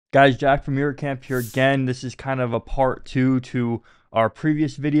Guys, Jack from Camp here again. This is kind of a part 2 to our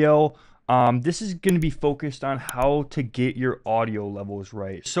previous video. This is going to be focused on how to get your audio levels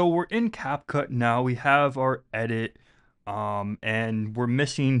right. So we're in CapCut now. We have our edit, and we're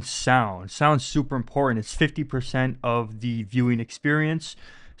missing sound. Sound's super important. It's 50% of the viewing experience,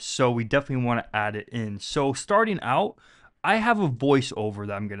 so we definitely want to add it in. So starting out, I have a voiceover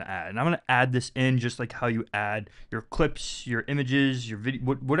that I'm going to add, and I'm going to add this in just like how you add your clips, your images, your video,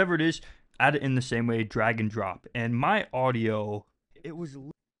 whatever it is, add it in the same way, drag and drop. And my audio,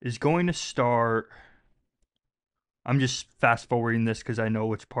 is going to start, I'm just fast forwarding this because I know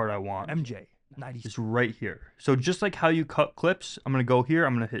which part I want. MJ, 90 is right here. So just like how you cut clips, I'm going to go here,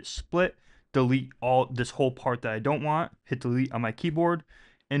 I'm going to hit split, delete this whole part that I don't want, hit delete on my keyboard,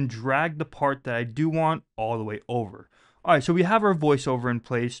 and drag the part that I do want all the way over. All right, so we have our voiceover in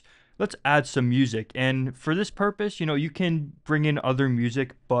place. Let's add some music. And for this purpose, you can bring in other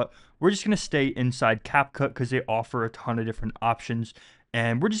music, but we're just going to stay inside CapCut because they offer a ton of different options.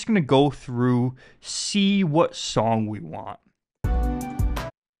 And we're just going to go through, see what song we want.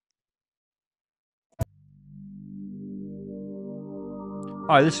 All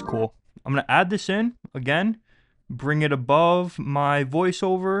right, this is cool. I'm going to add this in again, bring it above my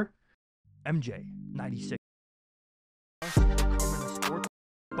voiceover. MJ, 96.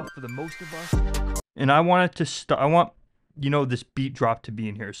 But for the most of us, and I want it to start. I want this beat drop to be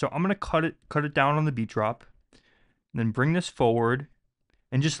in here. So I'm gonna cut it down on the beat drop, and then bring this forward,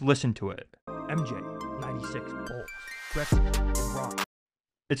 and just listen to it. MJ 96 balls.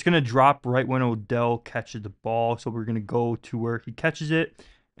 It's gonna drop right when Odell catches the ball. So we're gonna go to where he catches it,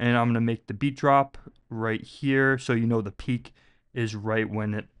 and I'm gonna make the beat drop right here. So the peak is right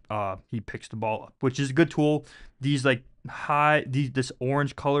when he picks the ball up, which is a good tool. These this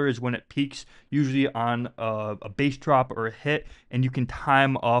orange color is when it peaks, usually on a bass drop or a hit, and you can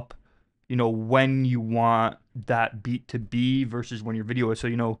time up when you want that beat to be versus when your video is. So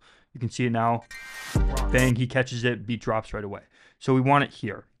you can see it now, bang, he catches it, beat drops right away. So we want it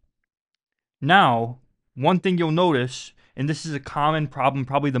here. Now, one thing you'll notice, and this is a common problem,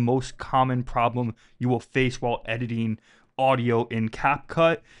 probably the most common problem you will face while editing audio in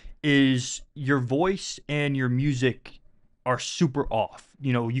CapCut, is your voice and your music are super off.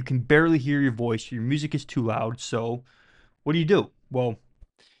 You can barely hear your voice. Your music is too loud. So what do? Well,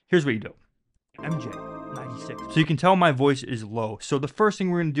 here's what you do. MJ 96. So you can tell my voice is low. So the first thing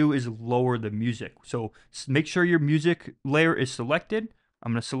we're going to do is lower the music. So make sure your music layer is selected.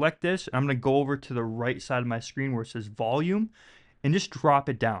 I'm going to select this, and I'm going to go over to the right side of my screen where it says volume and just drop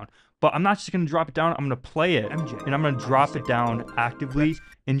it down. But I'm not just going to drop it down. I'm going to play it, and I'm going to drop it down actively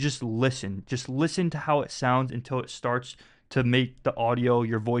and just listen. Just listen to how it sounds until it starts to make the audio,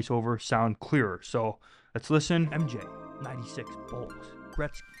 your voiceover, sound clearer. So let's listen. MJ, 96 balls.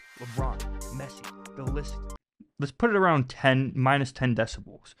 Gretzky, LeBron, Messi, the list. Let's put it around minus 10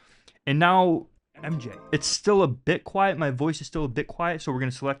 decibels. And now, MJ, it's still a bit quiet. My voice is still a bit quiet. So we're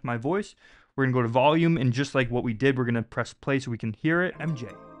going to select my voice. We're going to go to volume, and just like what we did, we're going to press play so we can hear it.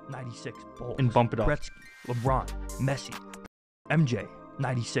 MJ, 96 balls. And bump it up. Gretzky, LeBron, Messi, MJ,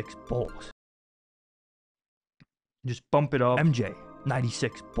 96 balls. Just bump it up. MJ,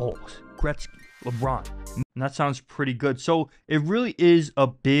 96 balls. Gretzky, LeBron. And that sounds pretty good. So it really is a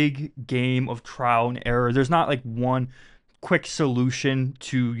big game of trial and error. There's not like one quick solution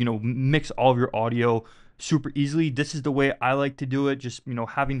to, mix all of your audio super easily. This is the way I like to do it. Just,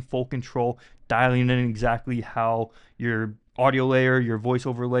 having full control, dialing in exactly how your audio layer, your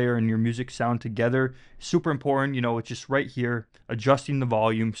voiceover layer, and your music sound together. Super important. It's just right here, adjusting the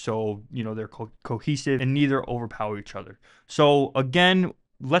volume so they're cohesive and neither overpower each other. So again,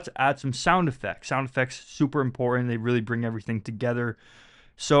 let's add some sound effects. Sound effects, super important. They really bring everything together.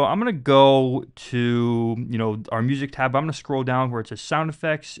 So I'm gonna go to our music tab. I'm gonna scroll down where it says sound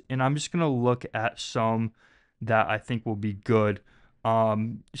effects, and I'm just gonna look at some that I think will be good.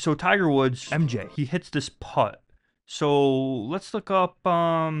 So Tiger Woods, MJ, he hits this putt. So let's look up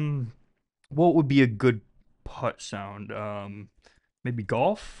what would be a good putt sound. Maybe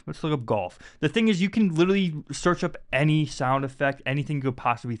golf. Let's look up golf. The thing is, you can literally search up any sound effect, anything you could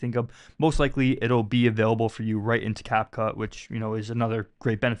possibly think of. Most likely, it'll be available for you right into CapCut, which is another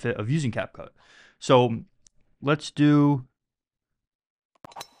great benefit of using CapCut. So let's do.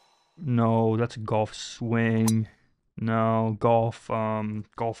 No, that's a golf swing. No, golf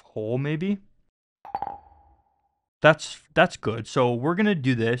hole maybe. That's good. So we're gonna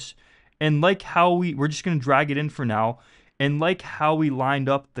do this, and like how we're just gonna drag it in for now, and like how we lined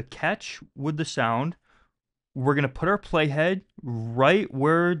up the catch with the sound, we're gonna put our playhead right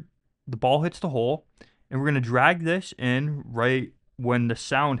where the ball hits the hole, and we're gonna drag this in right when the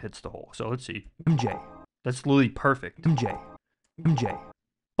sound hits the hole. So let's see. MJ. That's literally perfect. MJ. MJ.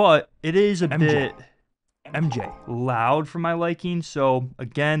 But it is a bit loud for my liking. So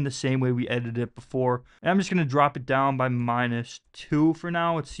again, the same way we edited it before. And I'm just going to drop it down by -2 for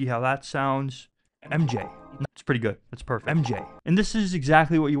now. Let's see how that sounds. MJ. It's pretty good. That's perfect. MJ. And this is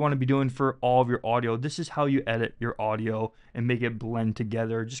exactly what you want to be doing for all of your audio. This is how you edit your audio and make it blend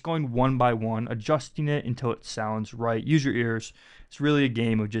together. Just going one by one, adjusting it until it sounds right. Use your ears. It's really a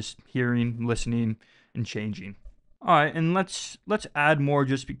game of just hearing, listening, and changing. All right, and let's add more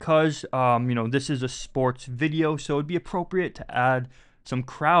just because, you know, this is a sports video, so it'd be appropriate to add some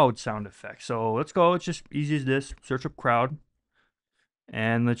crowd sound effects. So let's go. It's just easy as this. Search up crowd.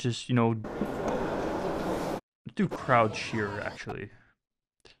 And let's just, you know, let's do crowd cheer, actually.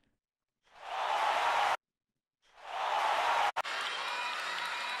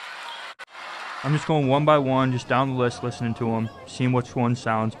 I'm just going one by one, just down the list, listening to them, seeing which one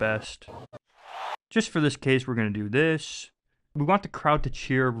sounds best. Just for this case, we're going to do this. We want the crowd to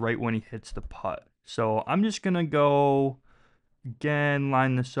cheer right when he hits the putt. So I'm just going to go, again,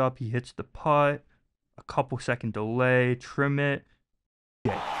 line this up. He hits the putt, a couple second delay, trim it.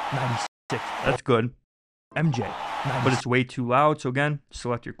 MJ, 96. That's good. MJ, 96. But it's way too loud. So again,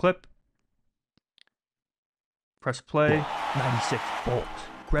 select your clip. Press play. 96 volts.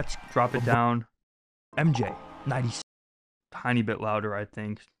 Let's drop it down. MJ, 96. Tiny bit louder, I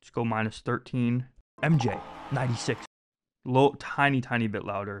think. Just go -13. MJ, 96. Low, tiny bit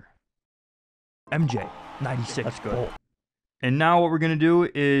louder. MJ, 96. That's good. And now what we're going to do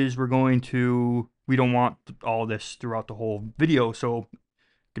is we don't want all this throughout the whole video. So we're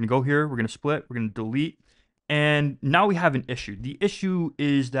going to go here. We're going to split. We're going to delete. And now we have an issue. The issue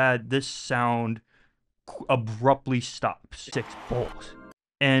is that this sound abruptly stops. 6 volts.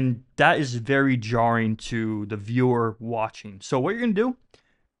 And that is very jarring to the viewer watching. So what you're going to do,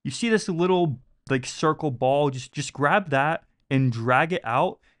 you see this little like circle ball, just grab that and drag it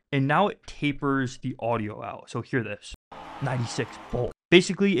out. And now it tapers the audio out. So hear this, 96 volts.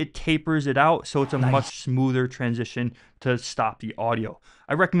 Basically, it tapers it out, so it's a much smoother transition to stop the audio.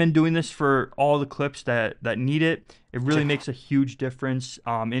 I recommend doing this for all the clips that need it. It really makes a huge difference,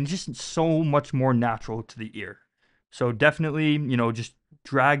 and just so much more natural to the ear. So definitely, you know, just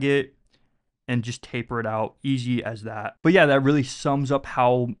drag it and just taper it out, easy as that. But yeah, that really sums up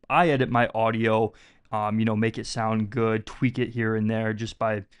how I edit my audio. You know, make it sound good, tweak it here and there just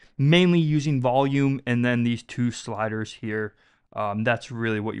by mainly using volume and then these 2 sliders here. That's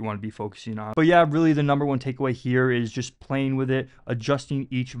really what you want to be focusing on. But yeah, really the number one takeaway here is just playing with it, adjusting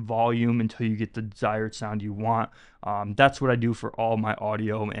each volume until you get the desired sound you want. That's what I do for all my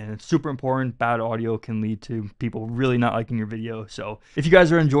audio, and it's super important. Bad audio can lead to people really not liking your video. So if you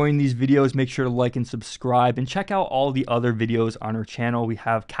guys are enjoying these videos, make sure to like and subscribe and check out all the other videos on our channel. We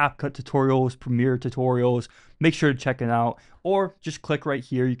have CapCut tutorials, Premiere tutorials. Make sure to check it out, or just click right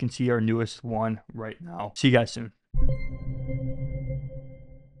here. You can see our newest one right now. See you guys soon.